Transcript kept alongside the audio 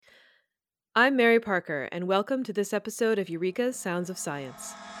I'm Mary Parker, and welcome to this episode of Eureka's Sounds of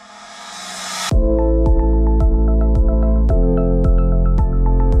Science.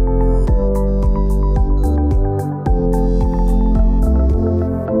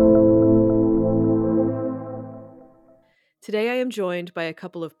 Today I am joined by a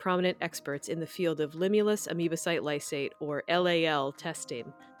couple of prominent experts in the field of limulus amebocyte lysate, or LAL,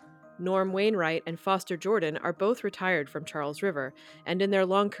 testing. Norm Wainwright and Foster Jordan are both retired from Charles River, and in their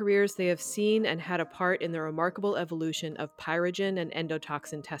long careers they have seen and had a part in the remarkable evolution of pyrogen and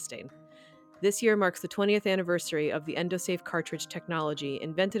endotoxin testing. This year marks the 20th anniversary of the Endosafe cartridge technology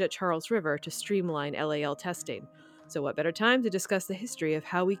invented at Charles River to streamline LAL testing. So what better time to discuss the history of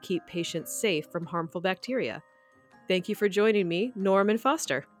how we keep patients safe from harmful bacteria? Thank you for joining me, Norm and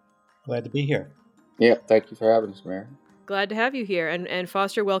Foster. Glad to be here. Yeah, thank you for having us, Mary. Glad to have you here. And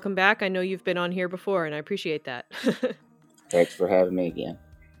Foster, welcome back. I know you've been on here before, and I appreciate that. Thanks for having me again.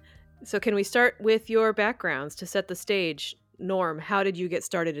 So can we start with your backgrounds to set the stage? Norm, how did you get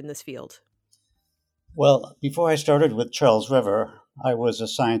started in this field? Well, before I started with Charles River, I was a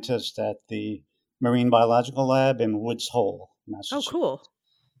scientist at the Marine Biological Lab in Woods Hole, Massachusetts. Oh, cool.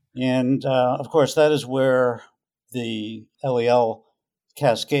 And, of course, that is where the LEL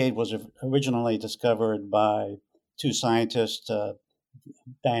cascade was originally discovered by two scientists,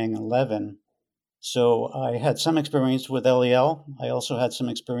 Bang and Levin. So I had some experience with LEL. I also had some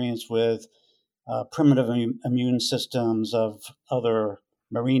experience with primitive immune systems of other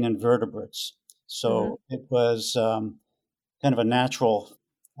marine invertebrates. So it was kind of a natural,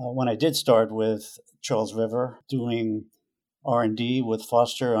 when I did start with Charles River doing R&D with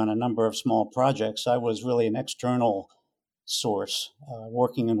Foster on a number of small projects, I was really an external source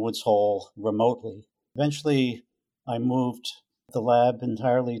working in Woods Hole remotely. Eventually, I moved the lab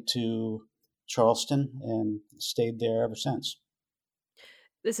entirely to Charleston and stayed there ever since.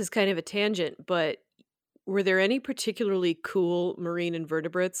 This is kind of a tangent, but were there any particularly cool marine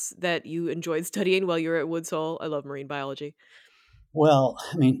invertebrates that you enjoyed studying while you were at Woods Hole? I love marine biology. Well,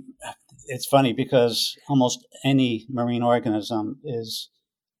 I mean, it's funny because almost any marine organism is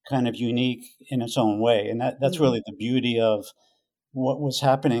kind of unique in its own way. And that's really the beauty of what was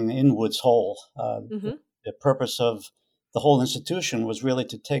happening in Woods Hole. The purpose of the whole institution was really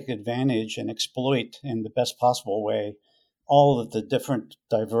to take advantage and exploit in the best possible way all of the different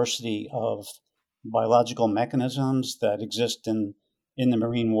diversity of biological mechanisms that exist in the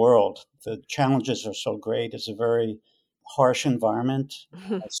marine world. The challenges are so great. It's a very harsh environment.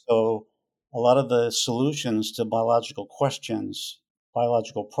 So a lot of the solutions to biological questions,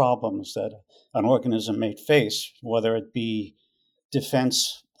 biological problems that an organism may face, whether it be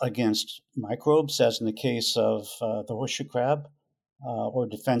defense against microbes, as in the case of the horseshoe crab, or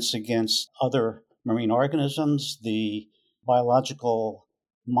defense against other marine organisms, the biological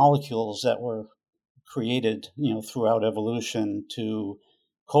molecules that were created, throughout evolution to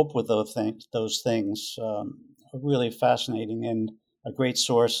cope with those things are really fascinating and a great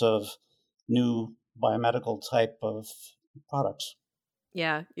source of new biomedical type of products.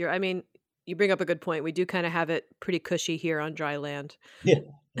 Yeah, you bring up a good point. We do kind of have it pretty cushy here on dry land. Yeah.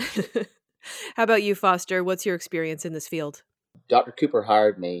 How about you, Foster? What's your experience in this field? Dr. Cooper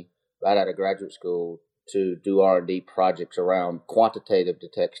hired me right out of graduate school to do R&D projects around quantitative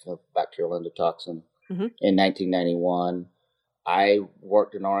detection of bacterial endotoxin in 1991. I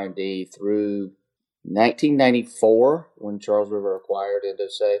worked in R&D through 1994 when Charles River acquired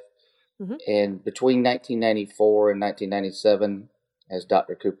Endosafe. And between 1994 and 1997, as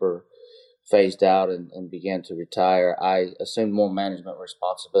Dr. Cooper phased out and began to retire, I assumed more management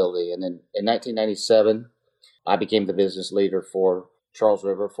responsibility. And then in 1997, I became the business leader for Charles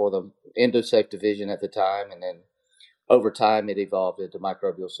River for the Endosafe division at the time. And then over time, it evolved into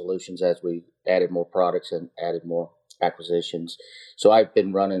microbial solutions as we added more products and added more acquisitions. So I've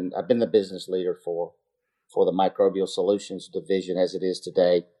been the business leader for the microbial solutions division as it is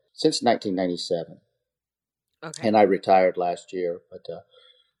today since 1997. Okay. And I retired last year, but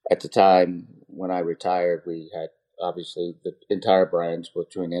at the time when I retired, we had obviously the entire brands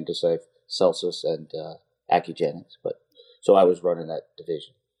between Endosafe, Celsus, and Accugenics. So I was running that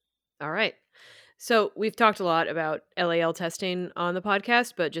division. All right. So we've talked a lot about LAL testing on the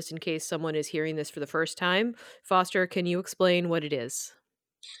podcast, but just in case someone is hearing this for the first time, Foster, can you explain what it is?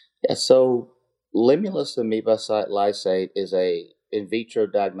 Yeah, so limulus amebocyte lysate is a in vitro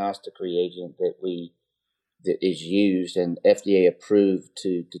diagnostic reagent that is used and FDA approved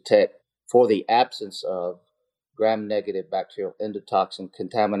to detect for the absence of gram-negative bacterial endotoxin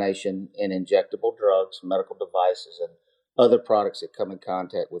contamination in injectable drugs, medical devices, and other products that come in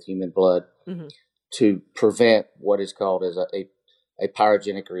contact with human blood to prevent what is called as a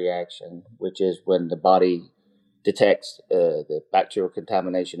pyrogenic reaction, which is when the body detects the bacterial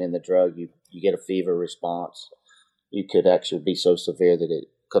contamination in the drug, you get a fever response. You could actually be so severe that it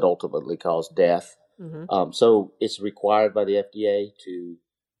could ultimately cause death. So it's required by the FDA to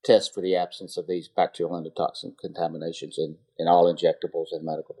test for the absence of these bacterial endotoxin contaminations in all injectables and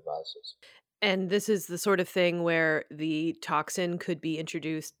medical devices. And this is the sort of thing where the toxin could be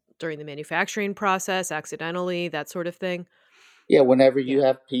introduced during the manufacturing process, accidentally, that sort of thing? Yeah, whenever you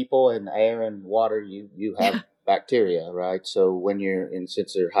have people and air and water, you have bacteria, right? So when you're in,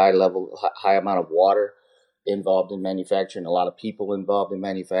 since there's high amount of water involved in manufacturing, a lot of people involved in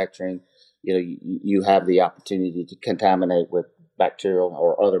manufacturing, you have the opportunity to contaminate with bacterial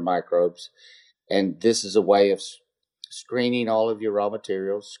or other microbes. And this is a way of screening all of your raw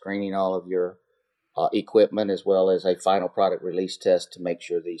materials, screening all of your equipment, as well as a final product release test to make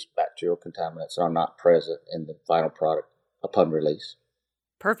sure these bacterial contaminants are not present in the final product upon release.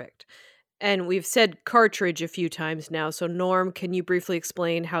 Perfect. And we've said cartridge a few times now. So, Norm, can you briefly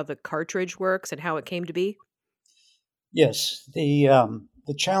explain how the cartridge works and how it came to be? Yes, the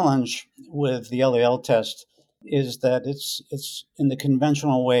challenge with the LAL test is that it's in the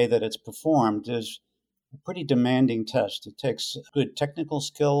conventional way that it's performed is a pretty demanding test. It takes good technical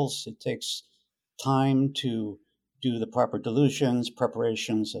skills. It takes time to do the proper dilutions,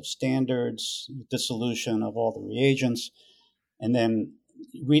 preparations of standards, dissolution of all the reagents, and then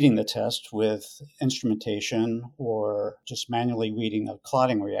reading the test with instrumentation or just manually reading a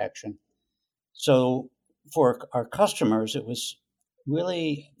clotting reaction. So for our customers, it was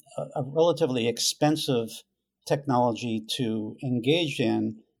really a relatively expensive technology to engage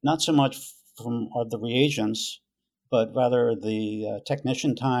in, not so much from the reagents, but rather the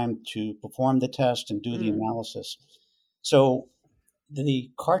technician time to perform the test and do the analysis. So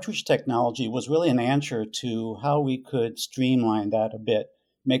the cartridge technology was really an answer to how we could streamline that a bit,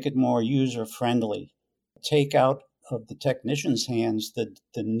 make it more user-friendly, take out of the technician's hands the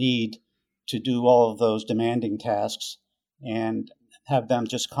need to do all of those demanding tasks and have them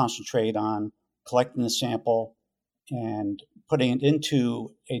just concentrate on collecting the sample and putting it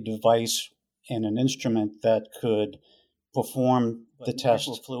into a device and an instrument that could perform the test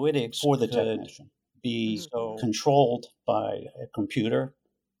fluidics for the technician, be controlled by a computer.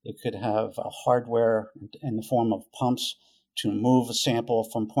 It could have a hardware in the form of pumps to move a sample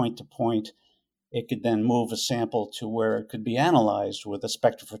from point to point. It could then move a sample to where it could be analyzed with a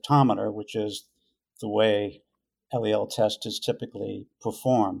spectrophotometer, which is the way LEL test is typically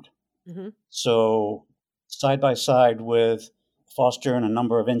performed. So side by side with Foster and a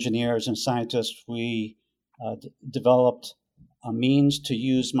number of engineers and scientists, we developed a means to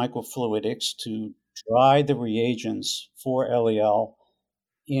use microfluidics to dry the reagents for LEL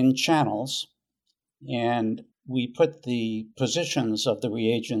in channels. And we put the positions of the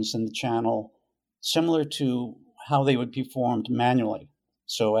reagents in the channel similar to how they would be formed manually.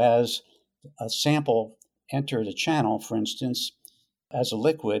 So as a sample entered a channel, for instance, as a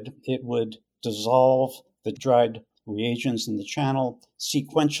liquid, it would dissolve the dried reagents in the channel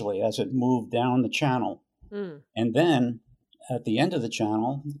sequentially as it moved down the channel. And then at the end of the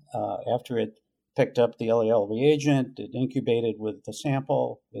channel, after it picked up the LEL reagent, it incubated with the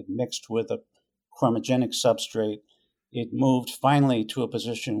sample, it mixed with a chromogenic substrate, it moved finally to a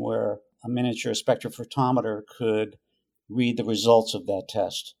position where a miniature spectrophotometer could read the results of that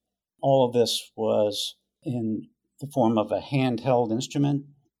test. All of this was in the form of a handheld instrument.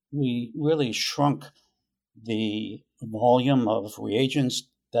 We really shrunk the volume of reagents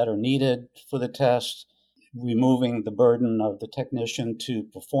that are needed for the test, removing the burden of the technician to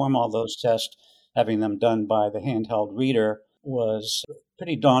perform all those tests, having them done by the handheld reader was a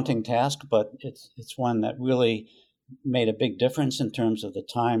pretty daunting task, but it's one that really made a big difference in terms of the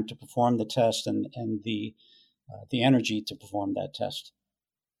time to perform the test and the energy to perform that test.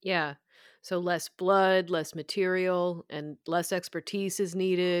 Yeah. So less blood, less material, and less expertise is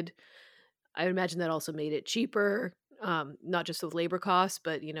needed. I imagine that also made it cheaper, not just with labor costs,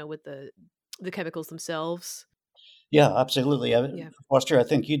 but with the chemicals themselves. Yeah, absolutely. Foster, I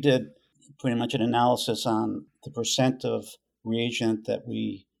think you did pretty much an analysis on the percent of reagent that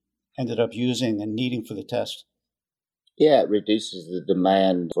we ended up using and needing for the test. Yeah, it reduces the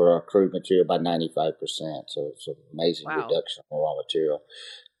demand for our crude material by 95%. So it's an amazing reduction in raw material.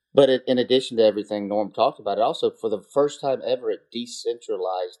 But in addition to everything Norm talked about, it also, for the first time ever, it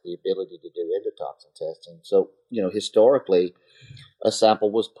decentralized the ability to do endotoxin testing. So, historically, a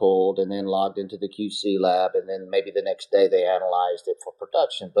sample was pulled and then logged into the QC lab, and then maybe the next day they analyzed it for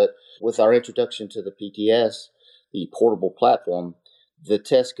production. But with our introduction to the PTS, the portable platform, the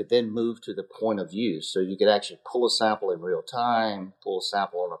test could then move to the point of use. So you could actually pull a sample in real time, pull a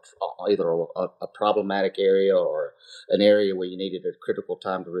sample on either a problematic area or an area where you needed a critical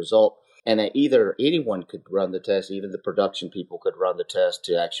time to result. And either anyone could run the test, even the production people could run the test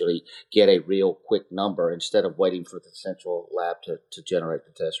to actually get a real quick number instead of waiting for the central lab to generate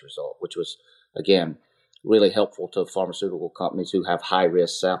the test result, which was, again, really helpful to pharmaceutical companies who have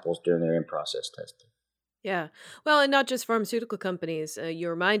high-risk samples during their in-process testing. Yeah. Well, and not just pharmaceutical companies. You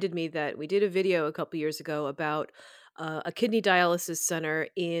reminded me that we did a video a couple years ago about a kidney dialysis center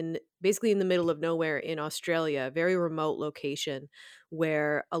basically in the middle of nowhere in Australia, a very remote location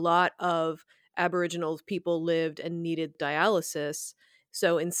where a lot of Aboriginal people lived and needed dialysis.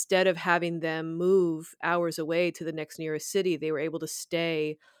 So instead of having them move hours away to the next nearest city, they were able to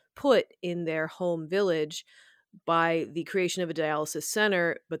stay put in their home village by the creation of a dialysis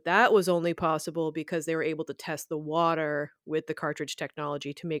center, but that was only possible because they were able to test the water with the Cartridge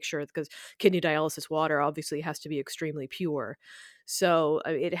technology to make sure, because kidney dialysis water obviously has to be extremely pure. So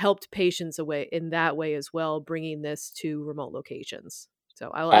it helped patients away in that way as well, bringing this to remote locations. So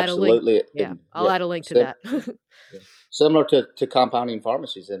I'll add a link. Absolutely. Yeah, I'll add a link to that. Yeah. Similar to compounding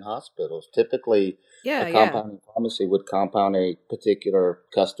pharmacies in hospitals. Typically, a Yeah. compounding pharmacy would compound a particular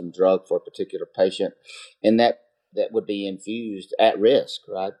custom drug for a particular patient, and that would be infused at risk,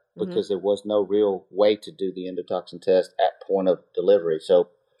 right? Because there was no real way to do the endotoxin test at point of delivery. So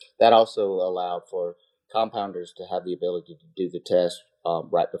that also allowed for compounders to have the ability to do the test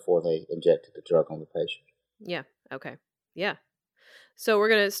right before they injected the drug on the patient. Yeah. Okay. Yeah. So we're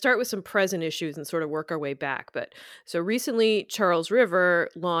going to start with some present issues and sort of work our way back. But so recently, Charles River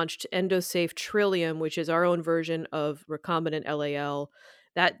launched Endosafe Trillium, which is our own version of recombinant LAL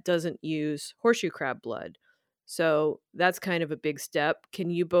that doesn't use horseshoe crab blood. So that's kind of a big step. Can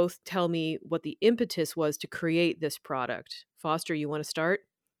you both tell me what the impetus was to create this product? Foster, you want to start?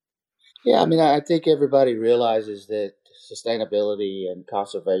 Yeah, I mean, I think everybody realizes that sustainability and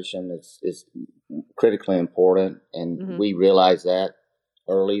conservation is critically important, and we realized that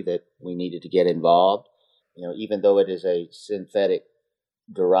early that we needed to get involved. You know, even though it is a synthetic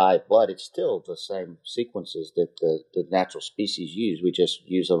derived blood, it's still the same sequences that the natural species use. We just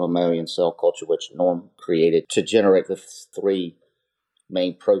use a mammalian cell culture, which Norm created to generate the three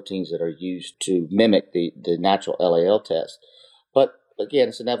main proteins that are used to mimic the natural LAL test. But again,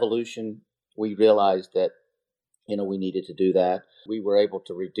 it's an evolution. We realized that, we needed to do that. We were able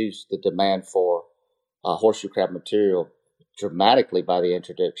to reduce the demand for horseshoe crab material dramatically by the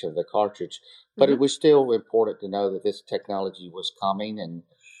introduction of the cartridge. But it was still important to know that this technology was coming and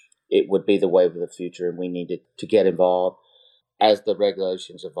it would be the wave of the future, and we needed to get involved. As the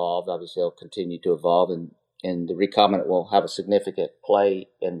regulations evolved, obviously they'll continue to evolve, and the recombinant will have a significant play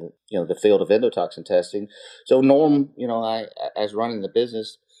in the field of endotoxin testing. So Norm, I, as running the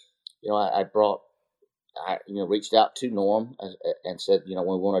business, I reached out to Norm and said, we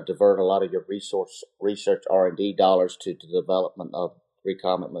want to divert a lot of your research R&D dollars to the development of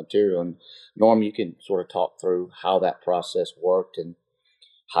recombinant material. And Norm, you can sort of talk through how that process worked and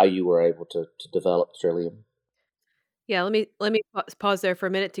how you were able to develop Trillium. Yeah, let me pause there for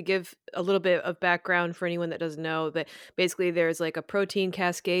a minute to give a little bit of background for anyone that doesn't know that basically there's like a protein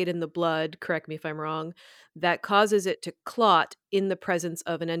cascade in the blood, correct me if I'm wrong, that causes it to clot in the presence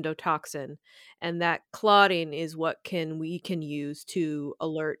of an endotoxin. And that clotting is what we can use to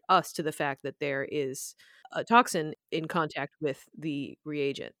alert us to the fact that there is a toxin in contact with the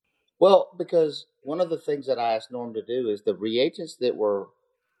reagent. Well, because one of the things that I asked Norm to do is the reagents that were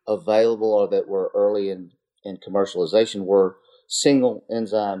available or that were early in commercialization were single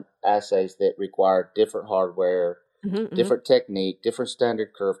enzyme assays that required different hardware, different technique, different standard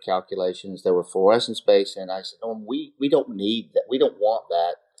curve calculations. They were fluorescence based, and I said, Norm, we don't need that. We don't want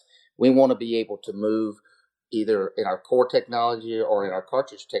that. We want to be able to move either in our core technology or in our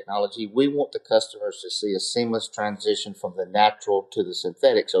cartridge technology. We want the customers to see a seamless transition from the natural to the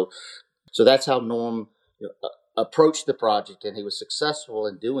synthetic. So that's how Norm approached the project, and he was successful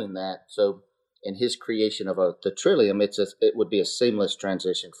in doing that. So in his creation of the Trillium, it would be a seamless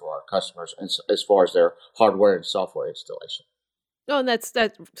transition for our customers as far as their hardware and software installation. Oh, and that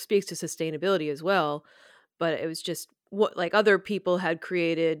speaks to sustainability as well. But it was just what like other people had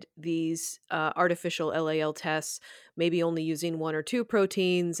created these artificial LAL tests, maybe only using one or two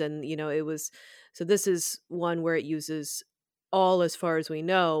proteins, and it was so this is one where it uses all as far as we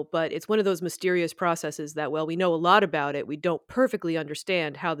know, but it's one of those mysterious processes that we know a lot about it, we don't perfectly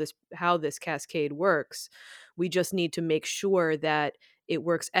understand how this cascade works. We just need to make sure that it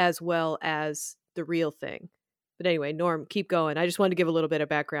works as well as the real thing. But anyway, Norm, keep going. I just wanted to give a little bit of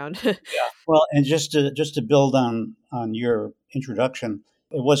background. Yeah. Well, and just to build on your introduction,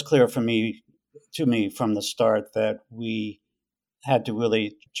 it was clear to me from the start that we had to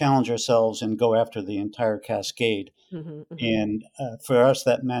really challenge ourselves and go after the entire cascade. Mm-hmm, mm-hmm. And for us,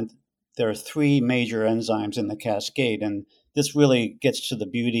 that meant there are three major enzymes in the cascade. And this really gets to the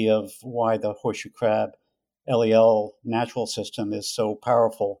beauty of why the horseshoe crab LEL natural system is so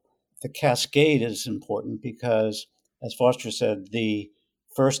powerful. The cascade is important because, as Foster said, the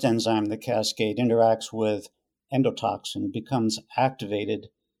first enzyme, the cascade, interacts with endotoxin, becomes activated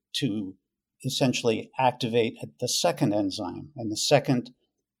to essentially activate the second enzyme, and the second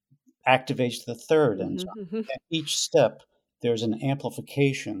activates the third enzyme. Mm-hmm, mm-hmm. At each step, there's an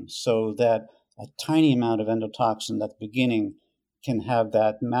amplification so that a tiny amount of endotoxin at the beginning can have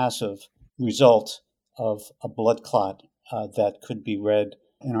that massive result of a blood clot that could be read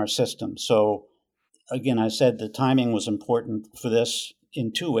in our system. So, again, I said the timing was important for this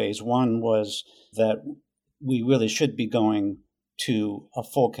in two ways. One was that we really should be going to a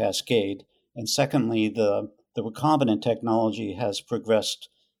full cascade. And secondly, the recombinant technology has progressed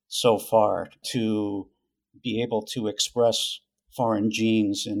so far to be able to express foreign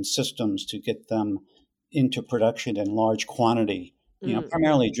genes in systems to get them into production in large quantity,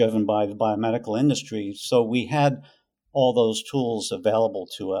 primarily driven by the biomedical industry. So we had all those tools available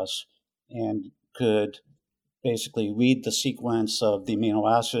to us and could basically read the sequence of the amino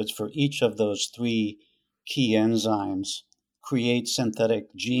acids for each of those three key enzymes, create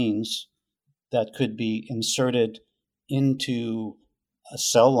synthetic genes that could be inserted into a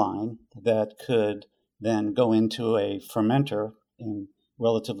cell line that could then go into a fermenter in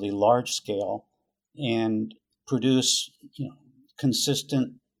relatively large scale and produce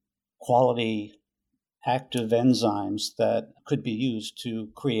consistent quality active enzymes that could be used to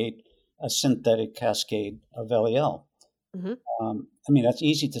create a synthetic cascade of LEL. Mm-hmm. That's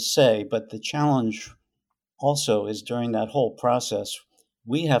easy to say, but the challenge also is during that whole process,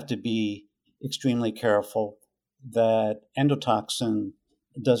 we have to be extremely careful that endotoxin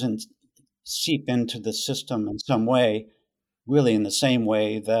doesn't seep into the system in some way, really in the same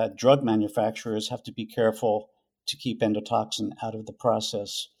way that drug manufacturers have to be careful to keep endotoxin out of the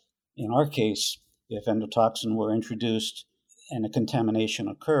process. In our case, if endotoxin were introduced and a contamination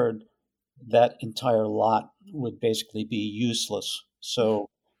occurred, that entire lot would basically be useless. So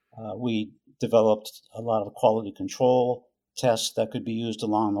we developed a lot of quality control tests that could be used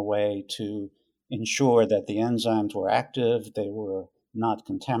along the way to ensure that the enzymes were active, they were not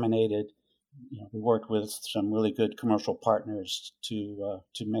contaminated. We worked with some really good commercial partners to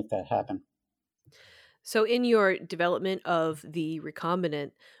make that happen. So, in your development of the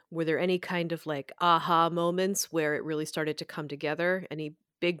recombinant, were there any kind of like aha moments where it really started to come together? Any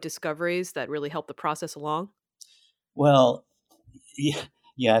big discoveries that really helped the process along? Well,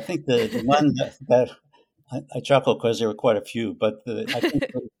 yeah, I think the one that I chuckle because there were quite a few, but I think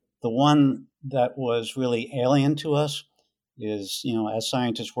the one that was really alien to us is, as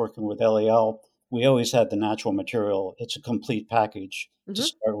scientists working with LEL, we always had the natural material. It's a complete package to Mm-hmm.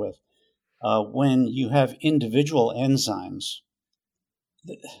 start with. When you have individual enzymes,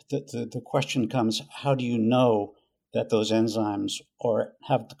 the question comes, how do you know that those enzymes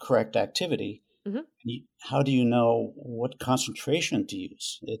have the correct activity? Mm-hmm. How do you know what concentration to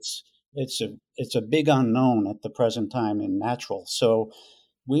use? It's a big unknown at the present time in natural. So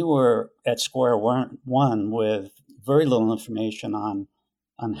we were at square one with very little information on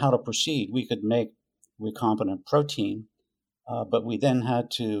how to proceed. We could make recombinant protein, but we then had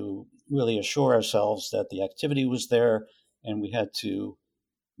to really assure ourselves that the activity was there, and we had to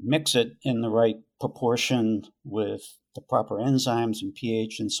mix it in the right proportion with the proper enzymes and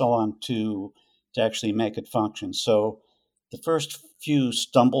pH and so on to actually make it function. So the first few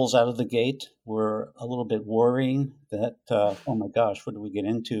stumbles out of the gate were a little bit worrying that, oh my gosh, what did we get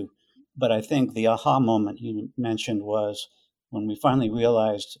into? But I think the aha moment you mentioned was when we finally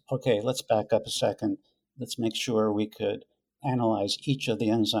realized, okay, let's back up a second. Let's make sure we could analyze each of the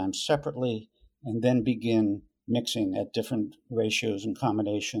enzymes separately and then begin mixing at different ratios and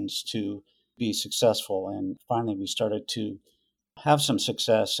combinations to be successful. And finally, we started to have some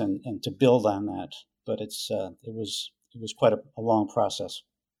success and to build on that. But it was quite a long process.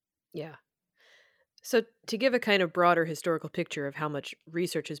 Yeah. So, to give a kind of broader historical picture of how much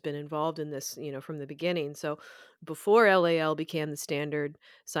research has been involved in this, from the beginning. So, before LAL became the standard,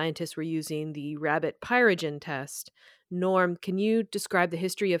 scientists were using the rabbit pyrogen test. Norm, can you describe the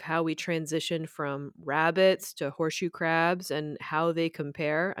history of how we transitioned from rabbits to horseshoe crabs and how they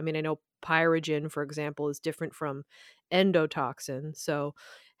compare? I mean, I know pyrogen, for example, is different from endotoxin. So,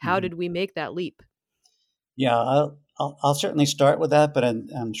 how Mhm. did we make that leap? Yeah, I'll certainly start with that, but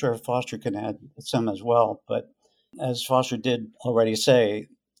I'm sure Foster can add some as well. But as Foster did already say,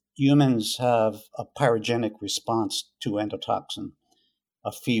 humans have a pyrogenic response to endotoxin,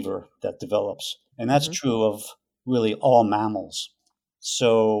 a fever that develops. And that's true of really all mammals.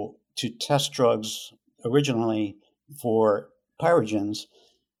 So to test drugs originally for pyrogens,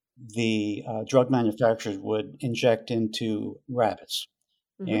 the drug manufacturers would inject into rabbits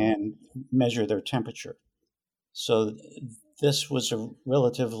and measure their temperature. So this was a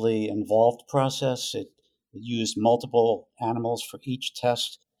relatively involved process. It used multiple animals for each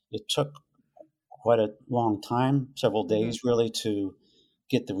test. It took quite a long time, several days really, to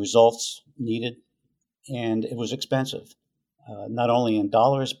get the results needed. And it was expensive, not only in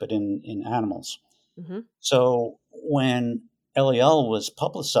dollars, but in animals. So when LEL was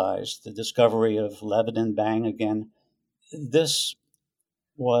publicized, the discovery of levitin bang again, this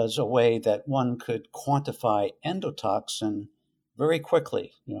was a way that one could quantify endotoxin very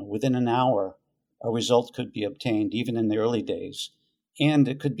quickly. Within an hour, a result could be obtained, even in the early days, and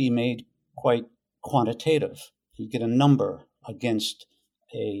it could be made quite quantitative. You get a number against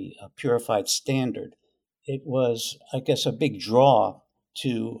a purified standard. It was, I guess, a big draw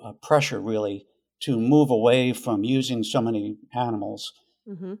to pressure, really, to move away from using so many animals,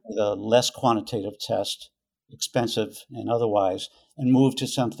 the less quantitative test, expensive and otherwise, and move to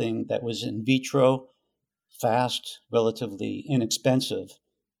something that was in vitro, fast, relatively inexpensive.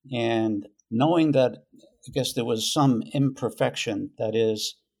 And knowing that, I guess, there was some imperfection, that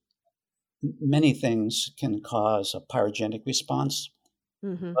is, many things can cause a pyrogenic response,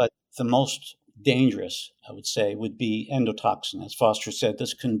 but the most dangerous, I would say, would be endotoxin. As Foster said,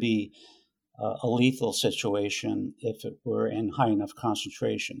 this can be a lethal situation if it were in high enough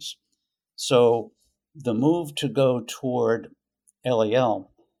concentrations. So the move to go toward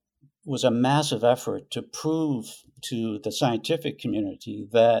LEL was a massive effort to prove to the scientific community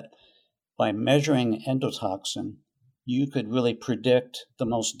that by measuring endotoxin, you could really predict the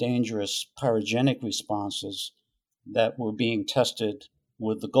most dangerous pyrogenic responses that were being tested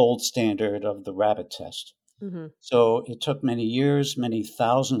with the gold standard of the rabbit test. So it took many years, many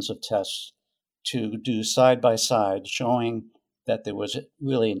thousands of tests to do side by side, showing that there was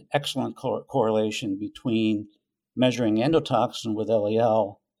really an excellent correlation between measuring endotoxin with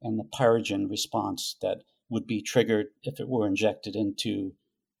LEL and the pyrogen response that would be triggered if it were injected into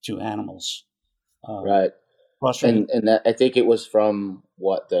animals. Right. And that, I think it was from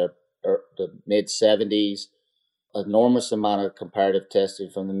the mid 70s, enormous amount of comparative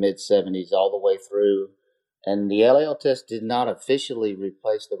testing from the mid 70s all the way through. And the LAL test did not officially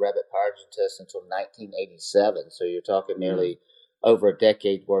replace the rabbit pyrogen test until 1987. So you're talking nearly over a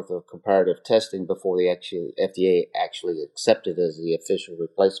decade worth of comparative testing before the FDA actually accepted it as the official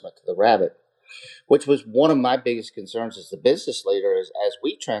replacement to the rabbit, which was one of my biggest concerns as the business leader as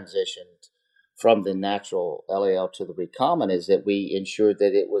we transitioned from the natural LAL to the recombinant, is that we ensured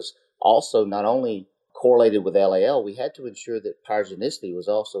that it was also not only correlated with LAL, we had to ensure that pyrogenicity was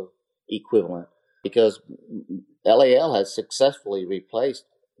also equivalent, because LAL has successfully replaced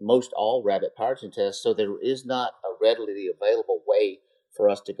most all rabbit pyrogen tests, so there is not a readily available way for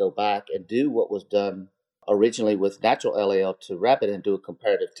us to go back and do what was done originally with natural LAL to rabbit and do a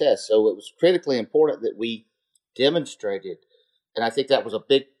comparative test. So it was critically important that we demonstrated, and I think that was a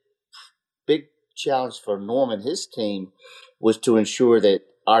big challenge for Norm and his team, was to ensure that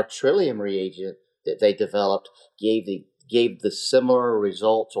our Trillium reagent that they developed gave the similar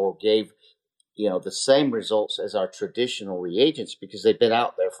results, or gave the same results as our traditional reagents, because they've been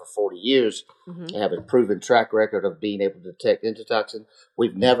out there for 40 years and have a proven track record of being able to detect endotoxin.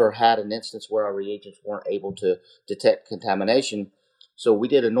 We've never had an instance where our reagents weren't able to detect contamination. So we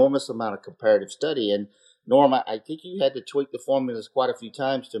did an enormous amount of comparative study. And Norm, I think you had to tweak the formulas quite a few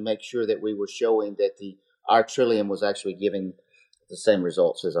times to make sure that we were showing that our Trillium was actually giving the same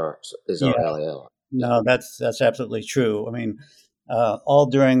results as our LAL. No, that's absolutely true. I mean, all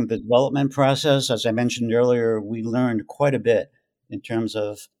during the development process, as I mentioned earlier, we learned quite a bit in terms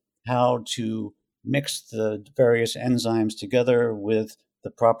of how to mix the various enzymes together with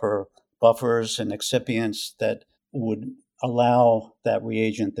the proper buffers and excipients that would allow that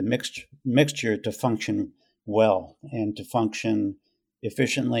reagent, the mixture, to function well and to function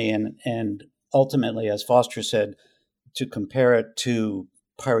efficiently, and ultimately, as Foster said, to compare it to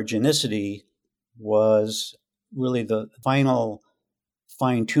pyrogenicity was really the final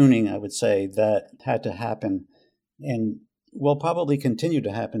fine tuning, I would say, that had to happen and will probably continue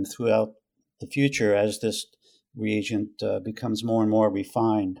to happen throughout the future as this reagent becomes more and more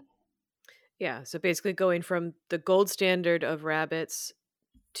refined. Yeah, so basically going from the gold standard of rabbits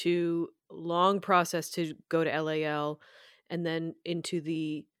to long process to go to LAL, and then into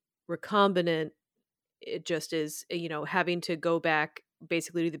the recombinant, it just is, having to go back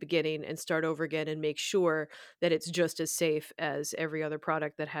basically to the beginning and start over again and make sure that it's just as safe as every other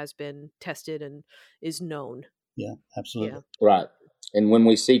product that has been tested and is known. Yeah, absolutely. Yeah. Right. And when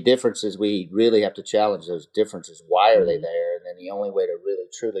we see differences, we really have to challenge those differences. Why are they there? And then the only way to really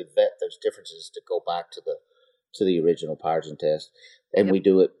truly vet those differences is to go back to the original pyrogen test, and we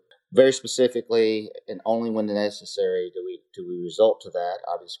do it very specifically, and only when necessary do we result to that.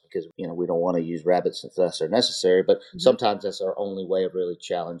 Obviously, because we don't want to use rabbits unless they're necessary, but sometimes that's our only way of really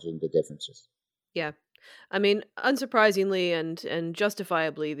challenging the differences. Yeah. I mean, unsurprisingly and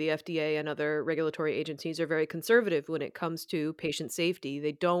justifiably, the FDA and other regulatory agencies are very conservative when it comes to patient safety.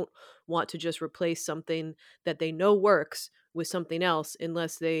 They don't want to just replace something that they know works with something else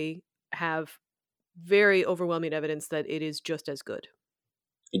unless they have very overwhelming evidence that it is just as good.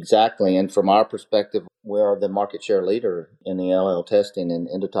 Exactly. And from our perspective, we are the market share leader in the LL testing and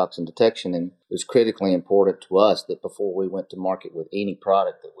endotoxin detection. And it was critically important to us that before we went to market with any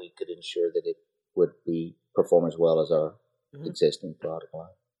product, that we could ensure that it would perform as well as our existing product line.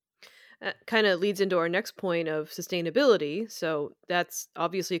 That kind of leads into our next point of sustainability. So that's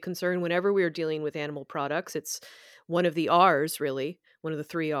obviously a concern whenever we're dealing with animal products. It's one of the R's, really, one of the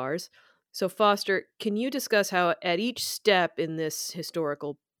 3 R's. So, Foster, can you discuss how at each step in this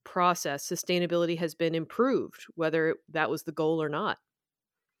historical process, sustainability has been improved, whether that was the goal or not?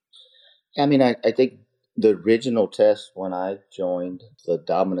 I mean, I think the original test when I joined, the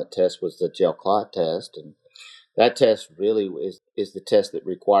dominant test was the gel clot test. And that test really is the test that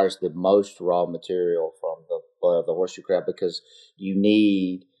requires the most raw material from the blood of the horseshoe crab, because you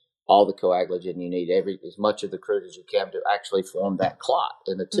need all the coagulagen, you need as much of the crude as you can to actually form that clot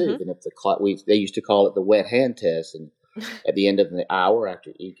in the tube. And if the clot, they used to call it the wet hand test. And at the end of the hour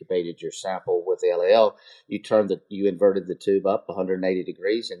after you incubated your sample with the LAL, you inverted the tube up 180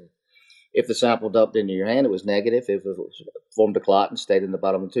 degrees, and if the sample dumped into your hand, it was negative. If it formed a clot and stayed in the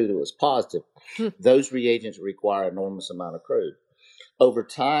bottom of the tube, it was positive. Those reagents require an enormous amount of crude. Over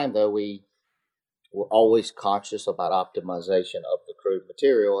time, though, we were always conscious about optimization of the crude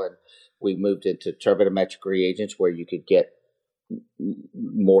material, and we moved into turbidimetric reagents where you could get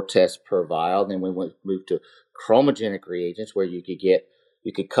more tests per vial. Then we moved to chromogenic reagents where you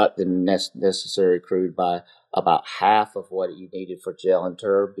could cut the necessary crude by about half of what you needed for gel and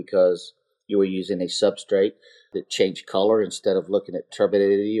turb, because you were using a substrate that changed color instead of looking at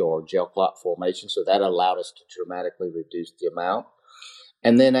turbidity or gel clot formation. So that allowed us to dramatically reduce the amount.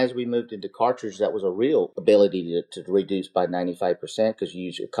 And then as we moved into Cartridge, that was a real ability to reduce by 95%, because you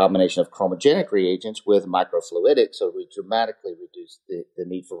use a combination of chromogenic reagents with microfluidics, so we dramatically reduced the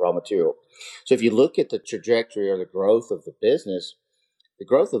need for raw material. So if you look at the trajectory or the growth of the business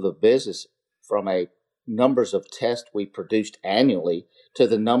from a numbers of tests we produced annually to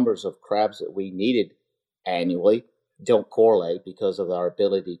the numbers of crabs that we needed annually don't correlate, because of our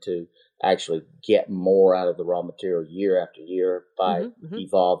ability to actually get more out of the raw material year after year by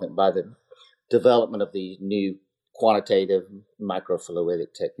evolving, by the development of these new quantitative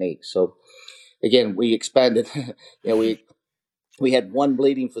microfluidic techniques. So again, we expanded. We had one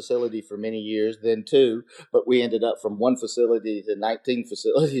bleeding facility for many years, then 2, but we ended up from 1 facility to 19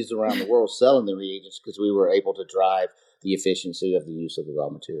 facilities around the world selling the reagents, because we were able to drive the efficiency of the use of the raw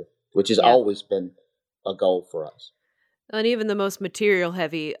material, which has always been a goal for us. And even the most material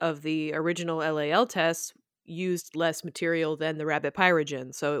heavy of the original LAL tests used less material than the rabbit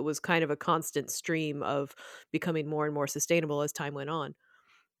pyrogen. So it was kind of a constant stream of becoming more and more sustainable as time went on.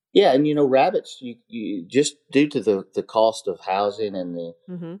 Yeah, and rabbits, you just due to the cost of housing and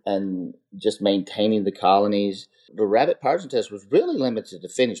and just maintaining the colonies, the rabbit pyrogen test was really limited to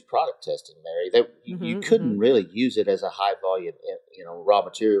finished product testing, Mary. You couldn't really use it as a high volume, raw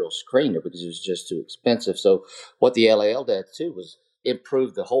material screener, because it was just too expensive. So what the LAL did too was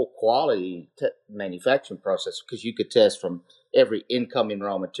improve the whole quality manufacturing process, because you could test from every incoming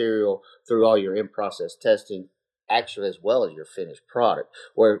raw material through all your in-process testing, actually, as well as your finished product,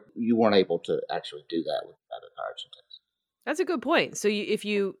 where you weren't able to actually do that with other pyrogen tests. That's a good point. So if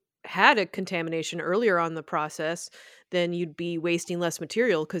you had a contamination earlier on the process, then you'd be wasting less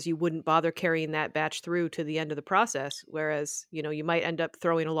material because you wouldn't bother carrying that batch through to the end of the process. Whereas, you might end up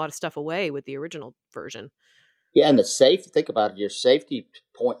throwing a lot of stuff away with the original version. Yeah, and think about it, your safety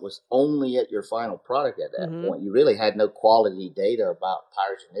point was only at your final product at that point. You really had no quality data about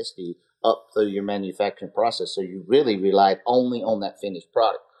pyrogenicity up through your manufacturing process, so you really relied only on that finished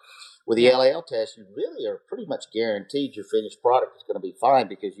product. With the LAL test, you really are pretty much guaranteed your finished product is going to be fine,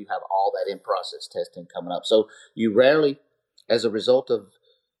 because you have all that in-process testing coming up. So you rarely, as a result of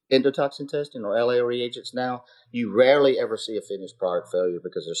endotoxin testing or LA reagents now, you rarely ever see a finished product failure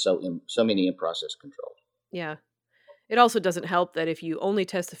because there's so many in-process controls. Yeah. It also doesn't help that if you only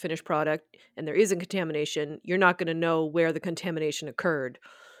test the finished product and there isn't contamination, you're not going to know where the contamination occurred.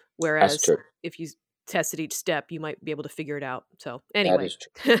 That's Whereas true. if you tested each step, you might be able to figure it out. So That anyway, is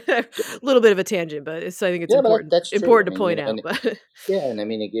true. a little bit of a tangent, but I think it's Yeah, but that's true. important to point out. But yeah, and I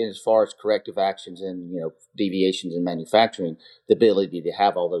mean, again, as far as corrective actions and deviations in manufacturing, the ability to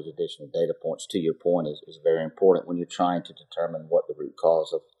have all those additional data points, to your point, is very important when you're trying to determine what the root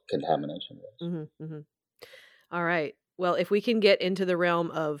cause of contamination is. Mm-hmm, mm-hmm. All right. Well, if we can get into the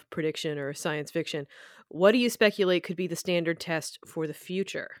realm of prediction or science fiction, what do you speculate could be the standard test for the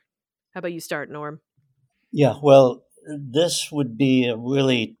future? How about you start, Norm? Yeah, well, this would be a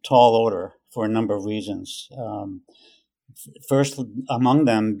really tall order for a number of reasons. First, among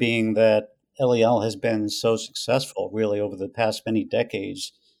them being that LEL has been so successful, really, over the past many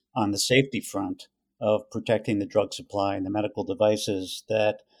decades on the safety front of protecting the drug supply and the medical devices,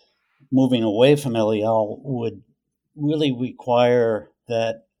 that moving away from LEL would really require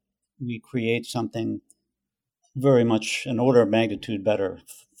that we create something very much an order of magnitude better,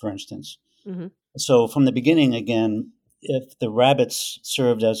 for instance. Mm-hmm. So from the beginning, again, if the rabbits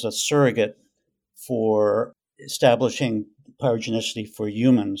served as a surrogate for establishing pyrogenicity for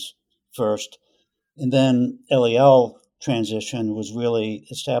humans first, and then LEL transition was really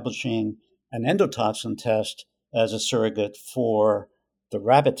establishing an endotoxin test as a surrogate for the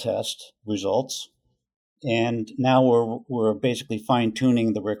rabbit test results. And now we're basically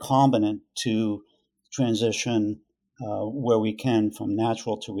fine-tuning the recombinant to transition where we can from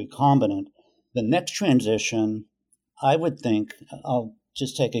natural to recombinant. The next transition, I would think, I'll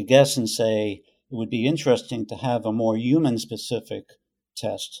just take a guess and say it would be interesting to have a more human-specific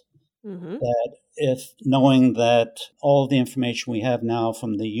test. Mm-hmm. That if knowing that all of the information we have now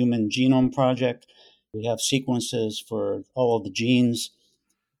from the Human Genome Project, we have sequences for all of the genes,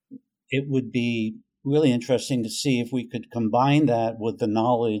 it would be really interesting to see if we could combine that with the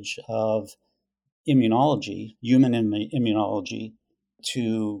knowledge of immunology, human immunology,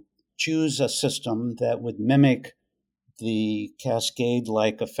 to choose a system that would mimic the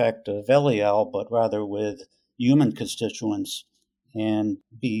cascade-like effect of LEL, but rather with human constituents, and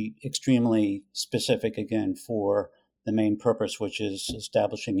be extremely specific again for the main purpose, which is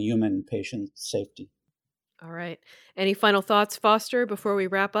establishing human patient safety. All right. Any final thoughts, Foster, before we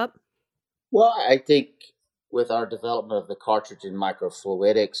wrap up? Well, I think with our development of the cartridge and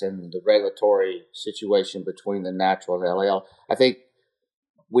microfluidics and the regulatory situation between the natural and LEL, I think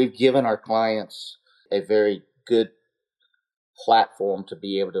we've given our clients a very good platform to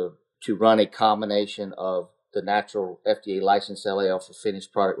be able to run a combination of the natural FDA licensed LEL for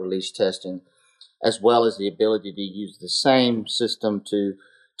finished product release testing, as well as the ability to use the same system to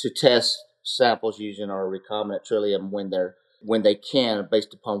test samples using our recombinant trillium when they can,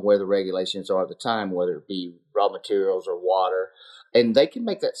 based upon where the regulations are at the time, whether it be raw materials or water. And they can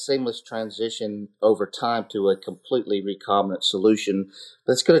make that seamless transition over time to a completely recombinant solution.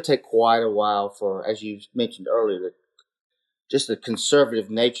 But it's going to take quite a while for, as you mentioned earlier, just the conservative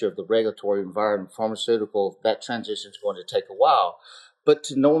nature of the regulatory environment, pharmaceutical, that transition is going to take a while. But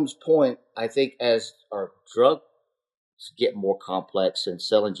to Norm's point, I think as our drugs get more complex in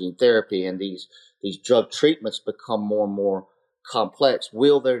cell and gene therapy and these drug treatments become more and more complex,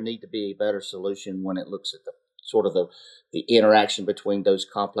 will there need to be a better solution when it looks at the sort of the interaction between those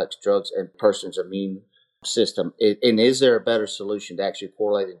complex drugs and a person's immune system? And is there a better solution to actually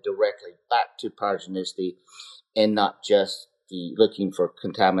correlate it directly back to pyrogenicity and not just looking for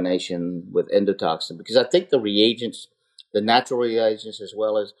contamination with endotoxin? Because I think the reagents, the natural reagents as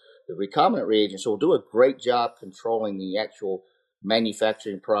well as the recombinant reagents, will do a great job controlling the actual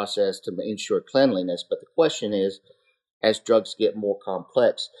manufacturing process to ensure cleanliness. But the question is, as drugs get more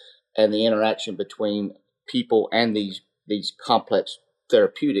complex and the interaction between people and these complex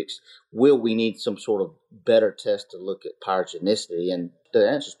therapeutics, will we need some sort of better test to look at pyrogenicity? And the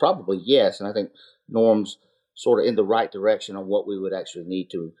answer is probably yes. And I think Norm's sort of in the right direction on what we would actually need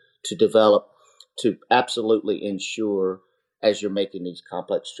to develop to absolutely ensure, as you're making these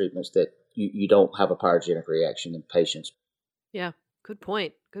complex treatments, that you don't have a pyrogenic reaction in patients. Yeah, good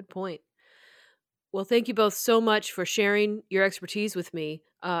point. Good point. Well, thank you both so much for sharing your expertise with me.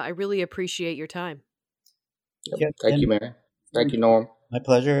 I really appreciate your time. Yep. Yeah, Thank you, Mary. Thank you, Norm. My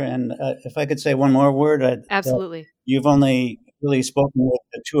pleasure. And if I could say one more word, Absolutely. you've only really spoken with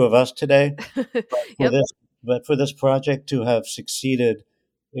the two of us today. Yep. But for this project to have succeeded,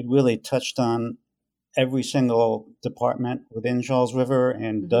 it really touched on every single department within Charles River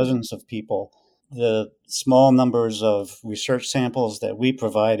and dozens of people. the small numbers of research samples that we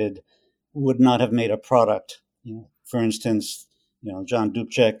provided would not have made a product. For instance, John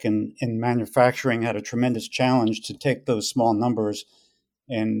Dubček in manufacturing had a tremendous challenge to take those small numbers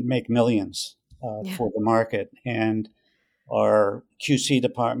and make millions for the market. And our QC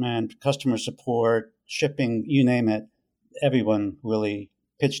department, customer support, shipping, you name it, everyone really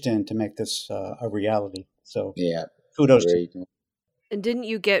pitched in to make this a reality. So kudos to you. And didn't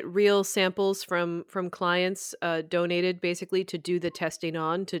you get real samples from clients donated basically to do the testing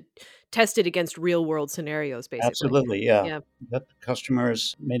on, to test it against real world scenarios, basically? Absolutely, yeah. The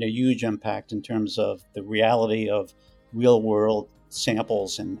customers made a huge impact in terms of the reality of real world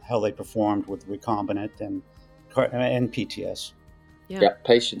samples and how they performed with recombinant and PTS. Yeah,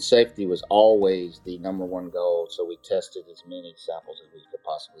 patient safety was always the number one goal, so we tested as many samples as we could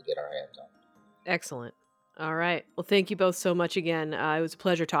possibly get our hands on. Excellent. All right. Well, thank you both so much again. It was a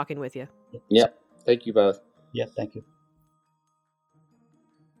pleasure talking with you. Yep. Thank you both. Yeah, thank you.